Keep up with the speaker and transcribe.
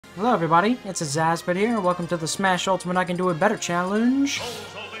Hello everybody, it's a Zazbit here, and welcome to the Smash Ultimate I Can Do It Better challenge.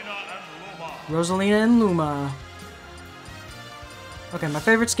 Rosalina and Luma. Okay, my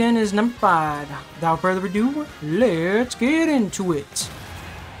favorite skin is number 5. Without further ado, let's get into it.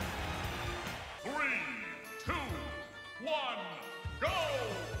 3, 2, 1, go!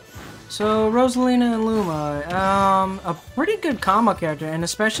 So, Rosalina and Luma, a pretty good combo character, and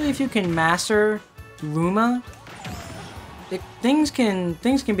especially if you can master Luma, things can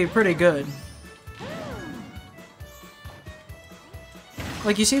be pretty good.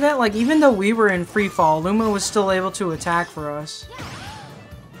 Like, you see that? Like, even though we were in free fall, Luma was still able to attack for us.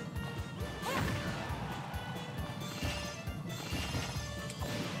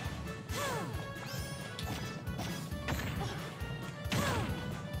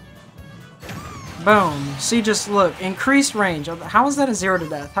 Boom. See, just look. Increased range. How is that a 0 to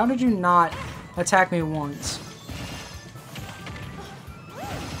death? How did you not attack me once?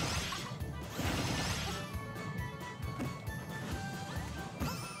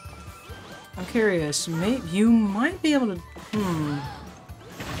 I'm curious. Maybe you might be able to... I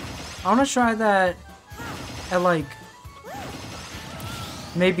want to try that at, like,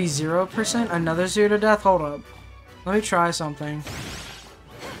 maybe 0%? Another 0 to death? Hold up. Let me try something.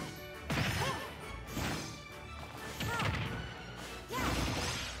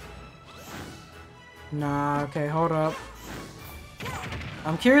 Nah, okay, hold up.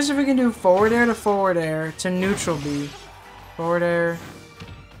 I'm curious if we can do forward air to forward air to neutral B. Forward air.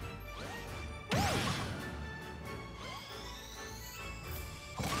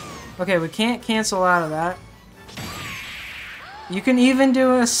 Okay, we can't cancel out of that. You can even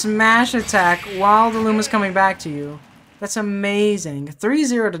do a smash attack while the Luma's coming back to you. That's amazing.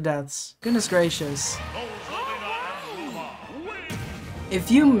 3-0 to deaths. Goodness gracious.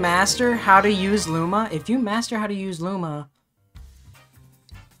 If you master how to use Luma, it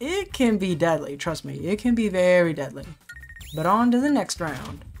can be deadly, trust me. It can be very deadly. But on to the next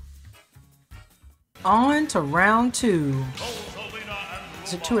round. On to round 2.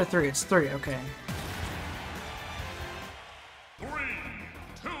 Is it 2 or 3? It's 3, okay. 3,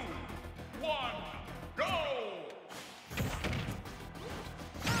 2, 1, go!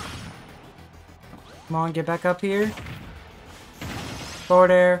 Come on, get back up here.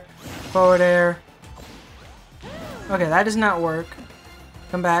 Forward air. Forward air. Okay, that does not work.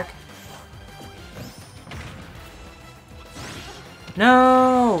 Come back.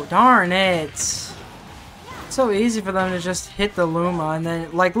 No! Darn it! It's so easy for them to just hit the Luma and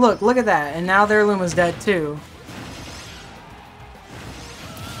then, like, look at that. And now their Luma's dead too.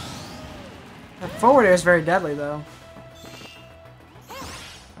 That forward air is very deadly though.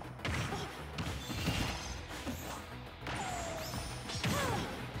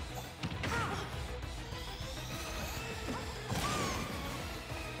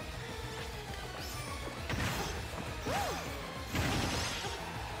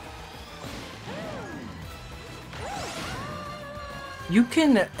 You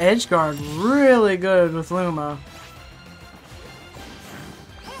can edge guard really good with Luma.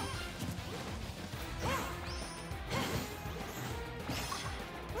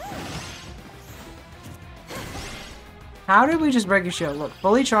 How did we just break your shield? Look,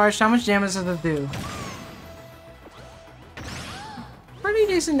 fully charged, how much damage does it do? Pretty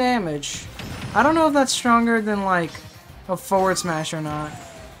decent damage. I don't know if that's stronger than, like, a forward smash or not.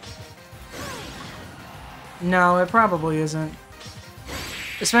 No, it probably isn't.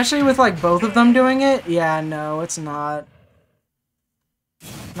 Especially with, like, both of them doing it? Yeah, no, it's not.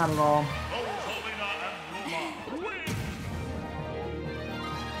 Not at all.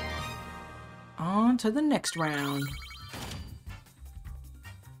 On to the next round.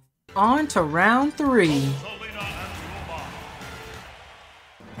 On to round 3.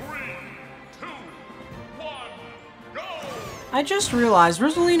 I just realized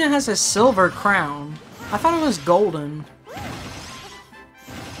Rosalina has a silver crown. I thought it was golden.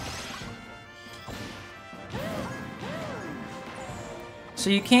 So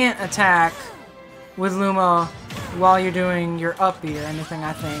you can't attack with Luma while you're doing your up B or anything,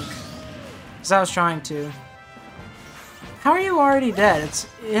 I think. Because I was trying to. How are you already dead?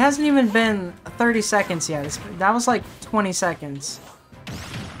 It hasn't even been 30 seconds yet. That was like 20 seconds.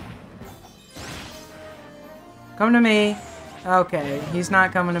 Come to me. Okay, he's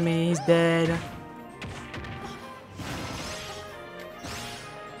not coming to me. He's dead.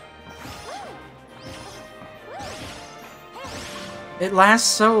 It lasts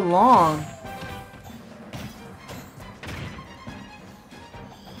so long.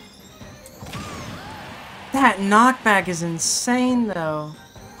 That knockback is insane, though.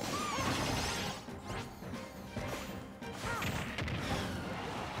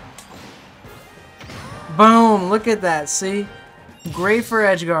 Boom! Look at that, see? Great for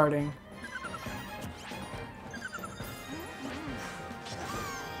edge guarding.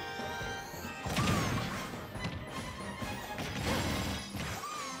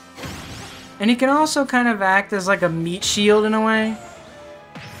 And he can also kind of act as like a meat shield in a way.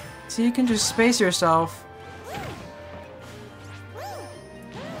 So you can just space yourself.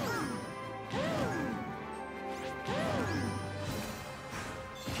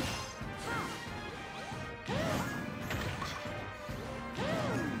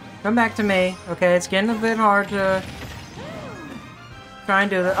 Come back to me. Okay, it's getting a bit hard to try and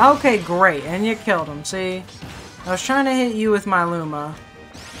do that. Okay, great. And you killed him, see? I was trying to hit you with my Luma.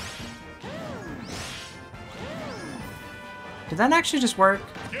 Did that actually just work?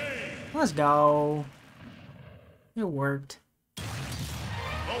 Let's go. It worked.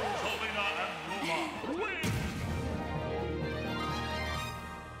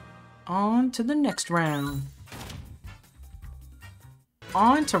 On to the next round.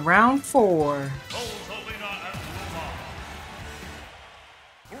 On to round 4. Rosalina Luma.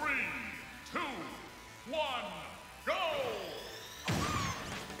 3, 2, 1, go!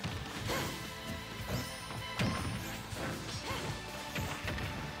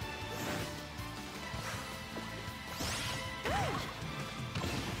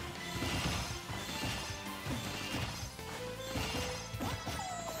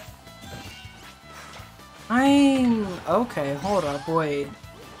 Okay, hold up, wait.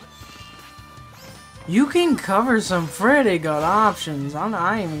 You can cover some pretty good options.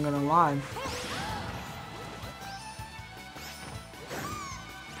 I ain't even gonna lie.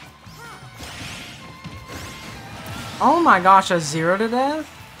 Oh my gosh, a 0 to death?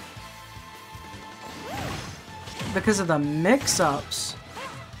 Because of the mix-ups.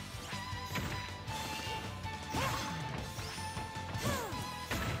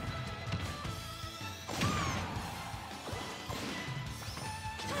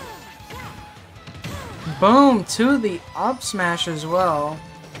 Boom, to the up smash as well.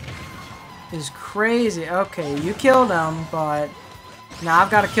 Is crazy. Okay, you killed him, but now I've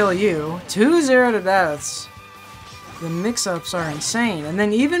got to kill you. 2-0 to deaths. The mix-ups are insane. And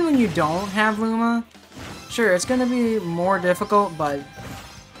then even when you don't have Luma, sure, it's going to be more difficult, but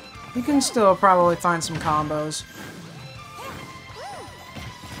you can still probably find some combos.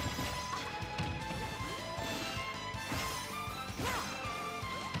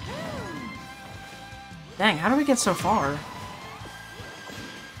 Dang, how do we get so far?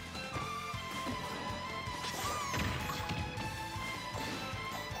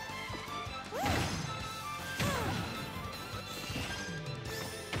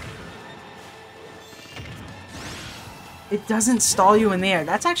 It doesn't stall you in the air.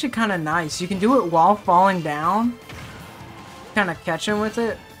 That's actually kind of nice. You can do it while falling down. Kind of catch him with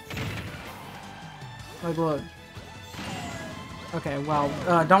it. Like, look. Okay, well,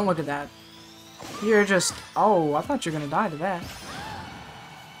 don't look at that. You're just... Oh, I thought you were gonna die to that.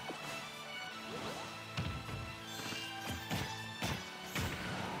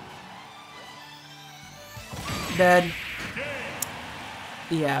 Dead.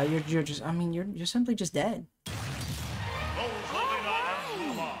 Yeah, you're just... I mean, you're simply just dead.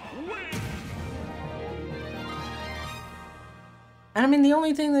 And I mean, the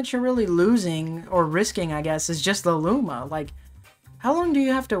only thing that you're really losing, or risking, I guess, is just the Luma. Like, how long do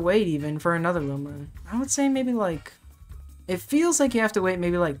you have to wait, even, for another Luma? I would say maybe, like... It feels like you have to wait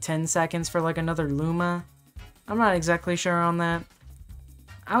maybe, like, 10 seconds for, like, another Luma. I'm not exactly sure on that.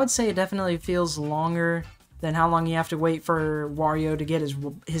 I would say it definitely feels longer than how long you have to wait for Wario to get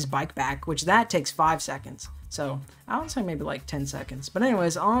his bike back, which that takes 5 seconds. So, I would say maybe, like, 10 seconds. But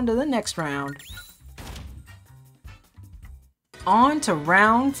anyways, on to the next round. On to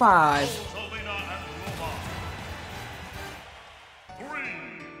round 5.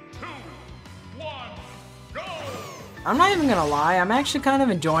 I'm not even gonna lie, I'm actually kind of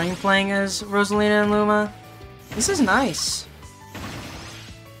enjoying playing as Rosalina and Luma. This is nice.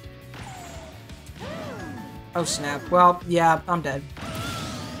 Oh snap. Well, yeah, I'm dead.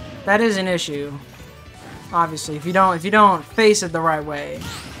 That is an issue. Obviously, if you don't face it the right way,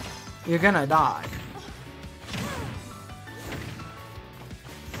 you're gonna die.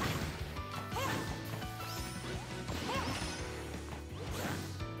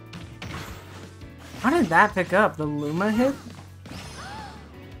 How did that pick up? The Luma hit?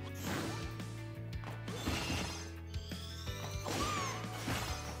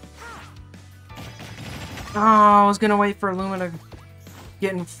 Oh, I was gonna wait for Luma to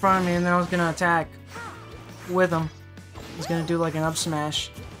get in front of me and then I was gonna attack with him. I was gonna do like an up smash.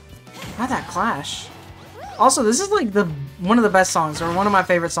 How'd that clash? Also, this is like one of the best songs, or one of my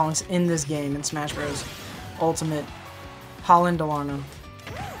favorite songs in this game, in Smash Bros. Ultimate. Holland Delano.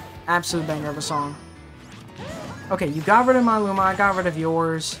 Absolute banger of a song. Okay, you got rid of my Luma, I got rid of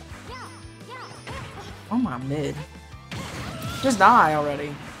yours. Oh my mid. Just die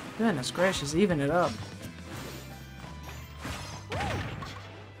already. Goodness gracious, even it up.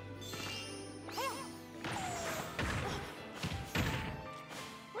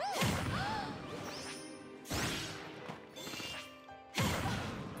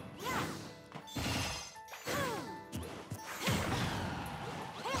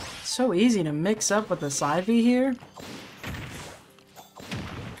 So easy to mix up with the side V here.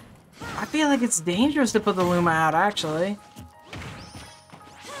 I feel like it's dangerous to put the Luma out, actually.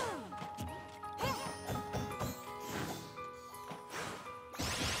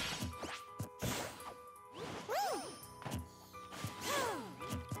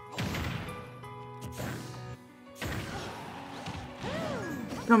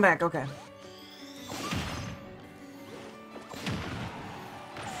 Come back, okay.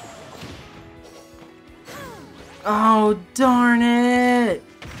 Oh, darn it!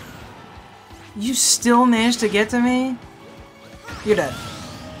 You still managed to get to me? You're dead.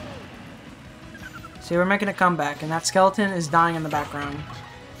 See, we're making a comeback, and that skeleton is dying in the background.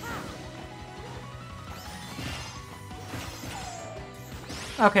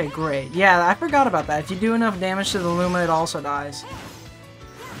 Okay, great. Yeah, I forgot about that. If you do enough damage to the Luma, it also dies.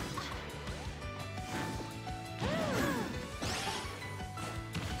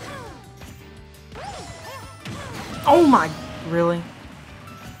 Oh my... Really?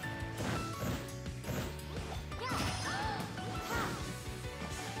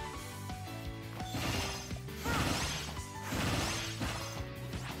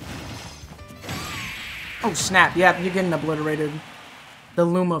 Oh snap, yep, you're getting obliterated. The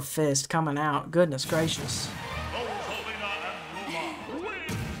Luma fist coming out. Goodness gracious.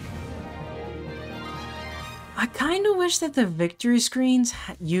 I kind of wish that the victory screens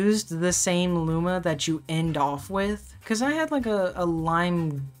used the same Luma that you end off with. Because I had like a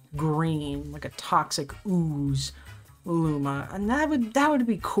lime green, like a toxic ooze Luma. And that would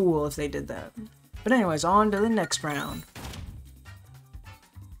be cool if they did that. But anyways, on to the next round.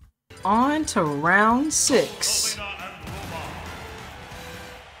 On to round 6. 3,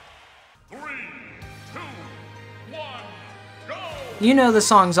 2, 1, go! You know the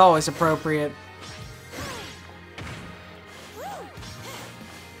song's always appropriate.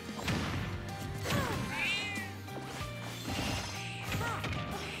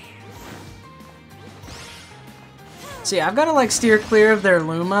 See, I've got to like steer clear of their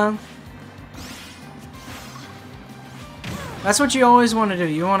Luma. That's what you always want to do.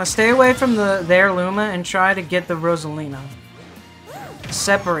 You want to stay away from their Luma and try to get the Rosalina.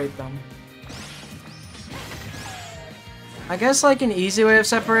 Separate them. I guess like an easy way of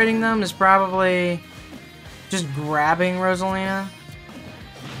separating them is probably just grabbing Rosalina.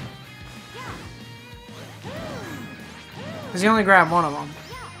 Because you only grab one of them.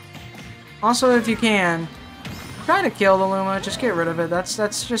 Also, if you can, try to kill the Luma. Just get rid of it. That's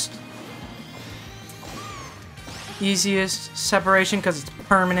just easiest separation because it's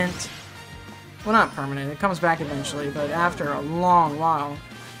permanent. Well, not permanent. It comes back eventually, but after a long while.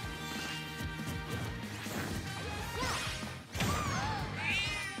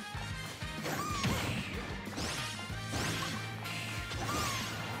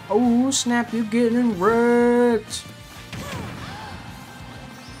 Oh, snap, you're getting wrecked.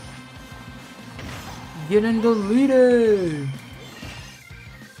 Getting deleted.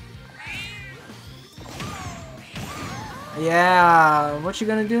 Yeah, what you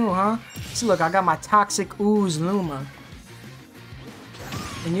gonna do, huh? See, look, I got my toxic ooze Luma.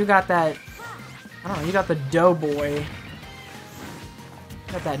 And you got that, I don't know, you got the doughboy.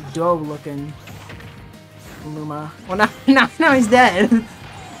 Got that dough looking Luma. Well, now he's dead.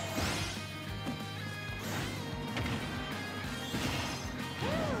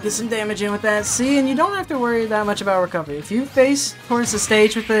 Get some damage in with that. See, and you don't have to worry that much about recovery. If you face towards the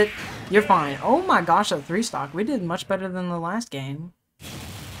stage with it, you're fine. Oh my gosh, that 3-stock. We did much better than the last game.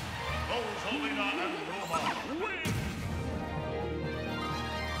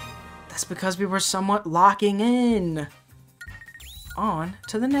 That's because we were somewhat locking in. On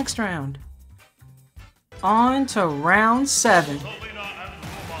to the next round. On to round 7.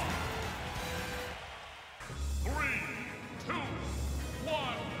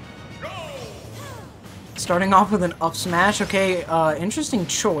 Starting off with an up smash. Okay, interesting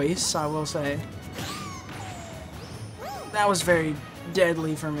choice, I will say. That was very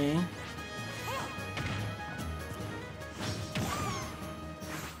deadly for me.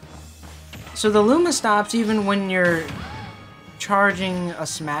 So the Luma stops even when you're charging a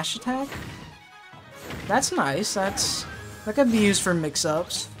smash attack? That's nice. That could be used for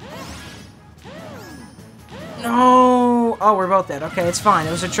mix-ups. No! Oh, we're both dead. Okay, it's fine.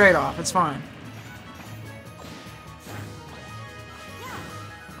 It was a trade-off. It's fine.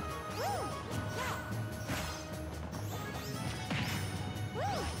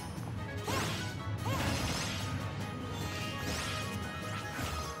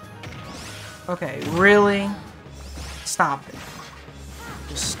 Okay, really? Stop it.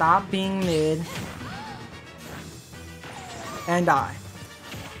 Just stop being mid. And die.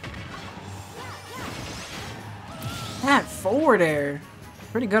 That forward air.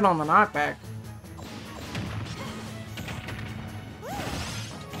 Pretty good on the knockback.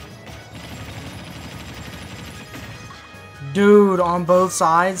 Dude, on both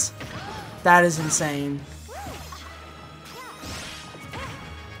sides? That is insane.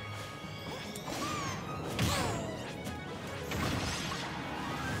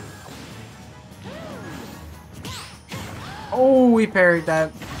 Oh, we parried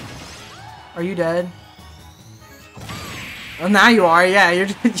that. Are you dead? Oh, now you are. Yeah, you're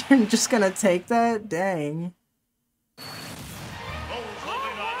just gonna take that? Dang.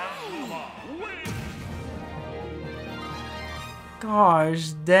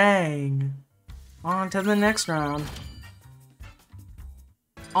 Gosh, dang. On to the next round.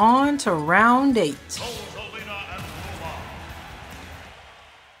 On to round 8.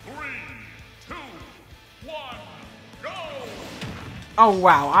 Oh,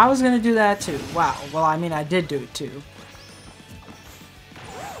 wow. I was gonna do that too. Wow. Well, I mean, I did do it too.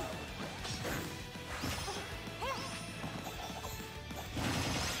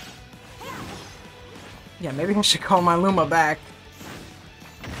 Yeah, maybe I should call my Luma back.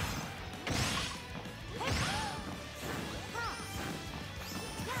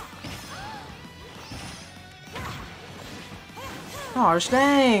 Gosh,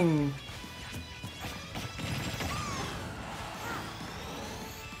 dang.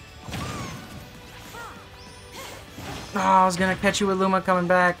 Oh, I was gonna catch you with Luma coming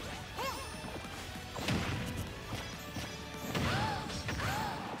back.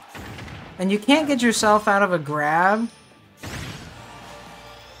 And you can't get yourself out of a grab.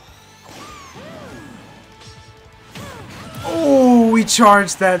 Oh, we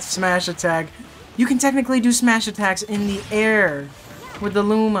charged that smash attack. You can technically do smash attacks in the air with the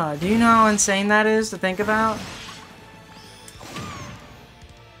Luma. Do you know how insane that is to think about?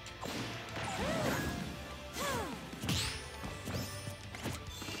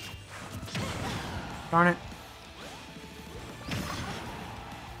 Darn it.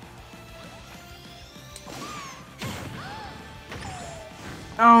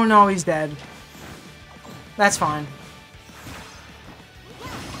 Oh no, he's dead. That's fine.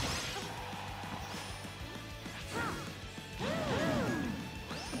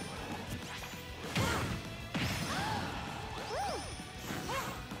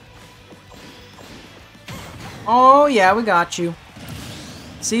 Oh yeah, we got you.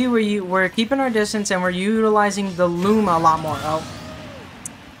 See, we're keeping our distance and we're utilizing the Luma a lot more. Oh.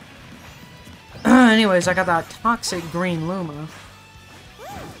 Anyways, I got that toxic green Luma.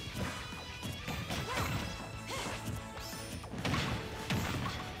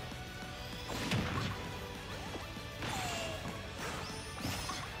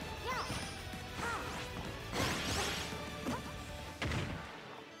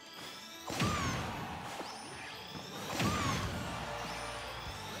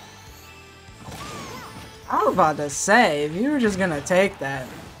 I was about to say, if you were just gonna take that.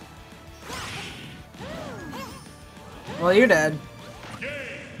 Well, you're dead.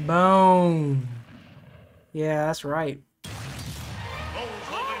 Boom. Yeah, that's right.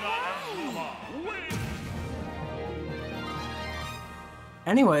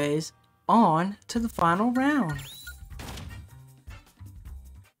 Anyways, on to the final round.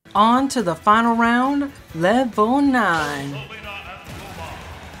 On to the final round, level 9.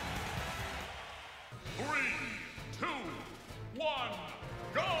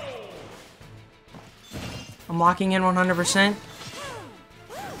 I'm locking in 100%.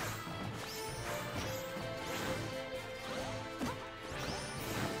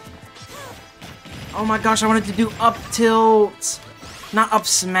 Oh my gosh, I wanted to do up tilt, not up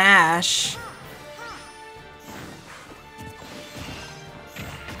smash.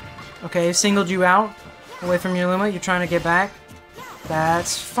 Okay, singled you out away from your Luma. You're trying to get back.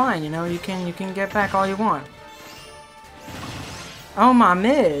 That's fine, you know, you can get back all you want. Oh, my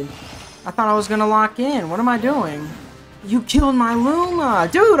mid. I thought I was gonna lock in. What am I doing? You killed my Luma!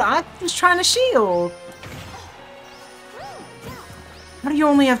 Dude, I was trying to shield! How do you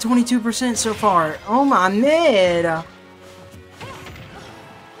only have 22% so far? Oh my mid!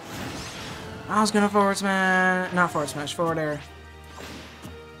 I was gonna forward smash, not forward smash, forward air.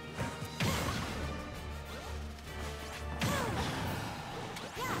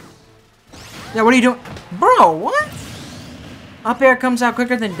 Yeah, what are you doing? Bro, what? Up air comes out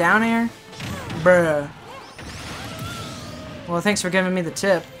quicker than down air? Bruh. Well, thanks for giving me the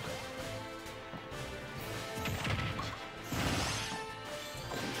tip.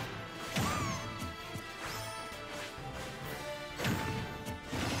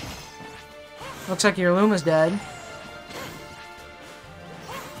 Looks like your Luma's dead.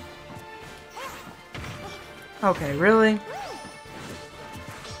 Okay, really?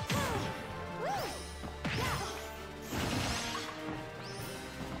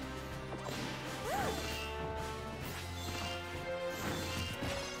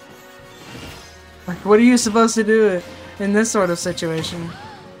 Like, what are you supposed to do in this sort of situation?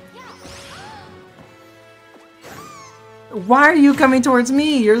 Why are you coming towards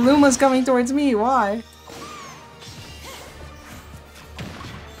me? Your Luma's coming towards me. Why?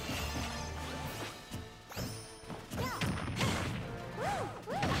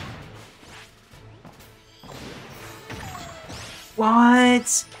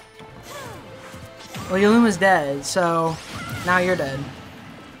 What? Well, your Luma's dead, so now you're dead.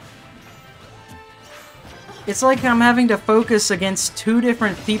 It's like I'm having to focus against 2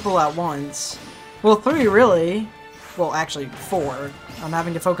 different people at once. Well, 3 really. Well, actually 4. I'm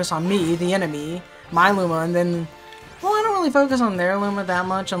having to focus on me, the enemy, my Luma, and then... Well, I don't really focus on their Luma that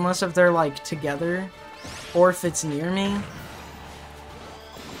much unless if they're, like, together. Or if it's near me.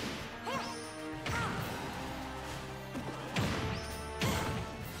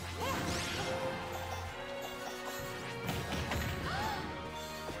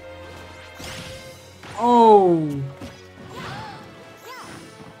 Oh!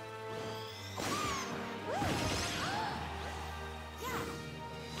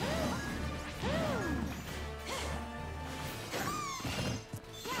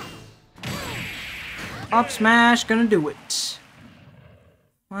 Up smash, gonna do it.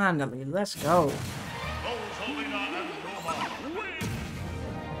 Finally, let's go. Rosalina Luma wins.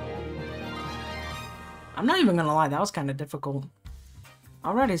 I'm not even gonna lie, that was kind of difficult.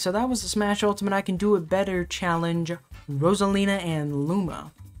 Alrighty, so that was the Smash Ultimate I Can Do It Better challenge, Rosalina and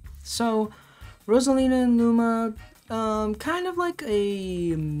Luma. So, Rosalina and Luma, kind of like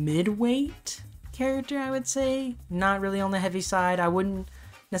a midweight character, I would say. Not really on the heavy side. I wouldn't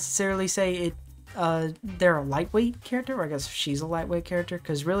necessarily say it. They're a lightweight character, or I guess she's a lightweight character,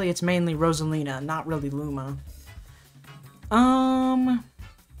 because really it's mainly Rosalina, not really Luma.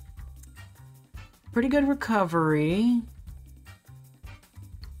 Pretty good recovery.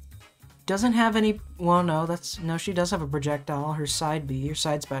 Doesn't have any, well, no, she does have a projectile, her side B, her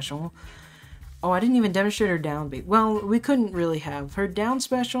side special. Oh, I didn't even demonstrate her down B. Well, we couldn't really have. Her down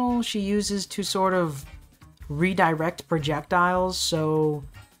special she uses to sort of redirect projectiles, so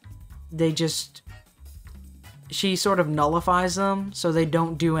they just, she sort of nullifies them, so they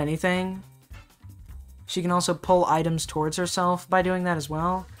don't do anything. She can also pull items towards herself by doing that as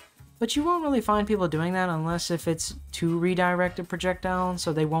well. But you won't really find people doing that unless if it's to redirect a projectile,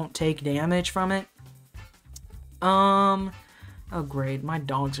 so they won't take damage from it. Oh great, my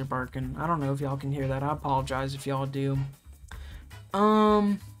dogs are barking. I don't know if y'all can hear that. I apologize if y'all do.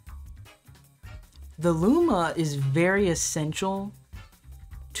 The Luma is very essential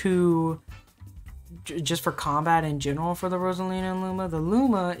to, just for combat in general for the Rosalina and Luma. The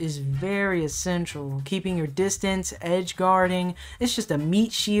Luma is very essential. Keeping your distance, edge guarding. It's just a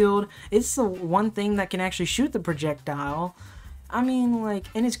meat shield. It's the one thing that can actually shoot the projectile. I mean, like,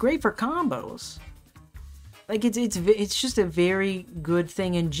 and it's great for combos. Like, it's just a very good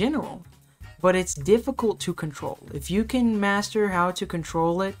thing in general. But it's difficult to control. If you can master how to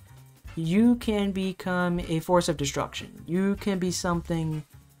control it, you can become a force of destruction. You can be something,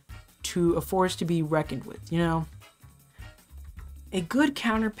 a force to be reckoned with, you know? A good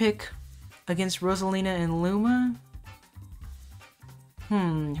counter pick against Rosalina and Luma?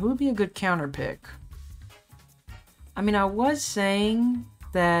 Who would be a good counter pick? I mean, I was saying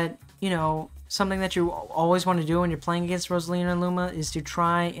that, you know, something that you always want to do when you're playing against Rosalina and Luma is to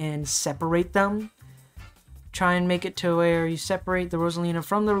try and separate them. Try and make it to where you separate the Rosalina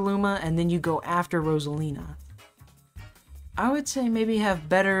from the Luma, and then you go after Rosalina. I would say maybe have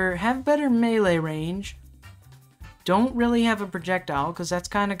better melee range. Don't really have a projectile, because that's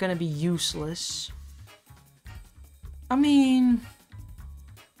kind of going to be useless. I mean,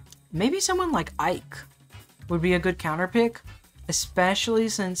 maybe someone like Ike would be a good counter pick, especially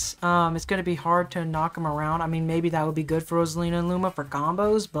since it's going to be hard to knock him around. I mean, maybe that would be good for Rosalina and Luma for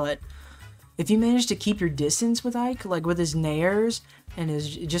combos, but if you manage to keep your distance with Ike, like with his nairs, and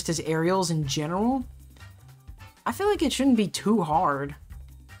his aerials in general, I feel like it shouldn't be too hard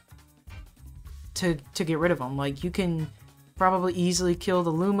to get rid of him. Like, you can probably easily kill the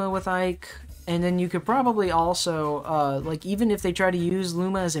Luma with Ike, and then you could probably also, like, even if they try to use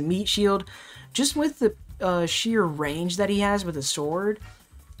Luma as a meat shield, just with the sheer range that he has with a sword,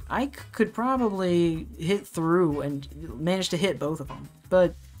 Ike could probably hit through and manage to hit both of them.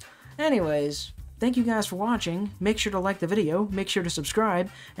 But anyways, thank you guys for watching. Make sure to like the video, make sure to subscribe,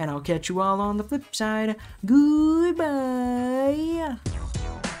 and I'll catch you all on the flip side. Goodbye!